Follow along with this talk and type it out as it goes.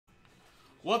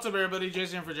What's up, everybody?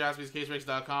 Jason for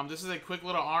JaspysCaseBreaks.com. This is a quick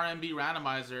little RNB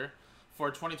randomizer for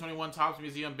 2021 Topps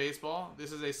Museum Baseball.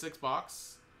 This is a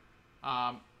 6-box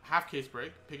half case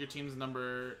break. Pick your team's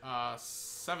number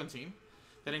 17.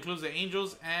 That includes the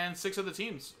Angels and 6 of the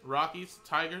teams: Rockies,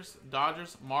 Tigers,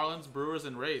 Dodgers, Marlins, Brewers,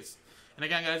 and Rays. And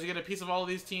again, guys, you get a piece of all of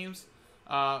these teams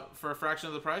for a fraction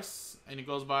of the price, and it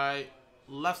goes by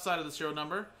left side of the serial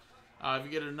number. If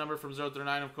you get a number from 0 through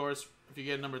 9, of course. If you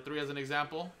get number 3 as an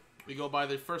example, we go by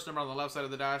the first number on the left side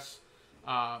of the dash,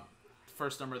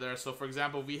 first number there. So, for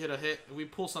example, if we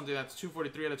pull something that's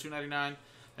 243 out of 299,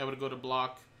 that would go to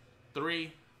block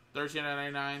 3, 13 out of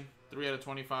 99, 3 out of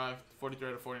 25, 43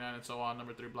 out of 49, and so on.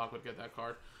 Number 3 block would get that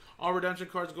card. All redemption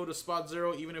cards go to spot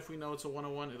 0. Even if we know it's a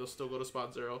 101, it'll still go to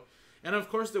spot 0. And, of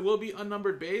course, there will be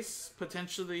unnumbered base,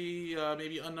 potentially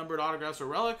maybe unnumbered autographs or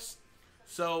relics.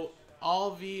 So,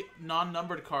 all the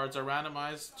non-numbered cards are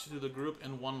randomized to the group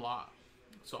in one lot.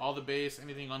 So all the base,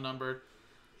 anything unnumbered,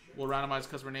 we'll randomize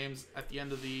customer names at the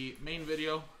end of the main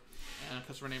video, and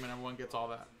customer name, and everyone gets all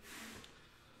that.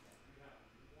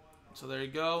 So there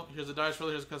you go. Here's the dice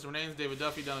roller. Here's the customer names. David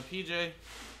Duffy down to PJ, and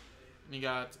you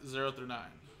got 0 through 9.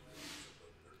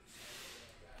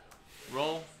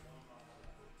 Roll.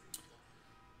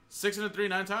 6 and a 3,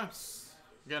 9 times.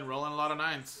 Again, rolling a lot of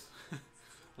 9s.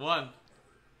 1,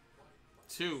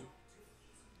 2,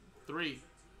 3,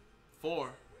 4,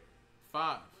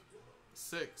 5,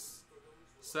 6,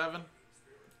 7,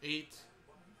 8,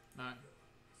 9.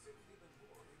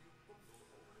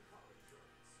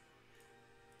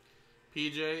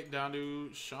 PJ down to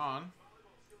Sean.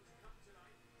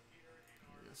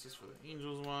 This is for the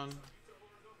Angels one.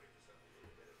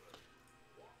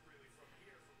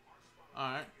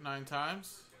 Alright, 9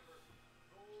 times.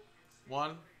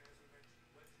 1,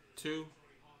 2,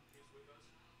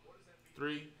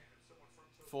 3,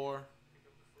 4,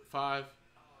 5,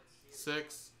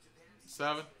 6,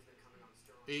 7,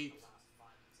 8,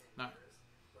 9.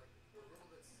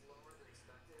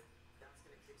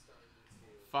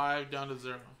 5 down to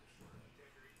 0.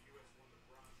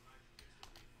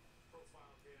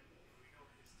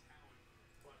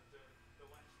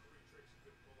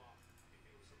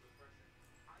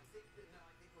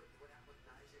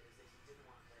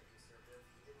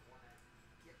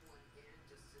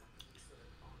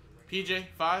 PJ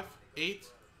 5, 8,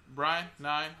 Brian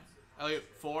 9, Elliot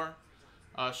 4,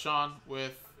 Sean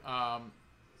with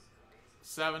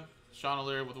 7, Sean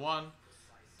O'Leary with 1,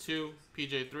 2,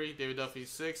 PJ 3, David Duffy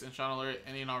 6, and Sean O'Leary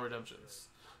any and all redemptions.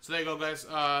 So there you go, guys.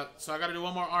 So I got to do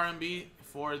one more RNB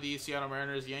for the Seattle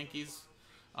Mariners Yankees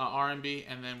RNB,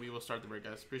 and then we will start the break,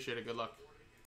 guys. Appreciate it. Good luck.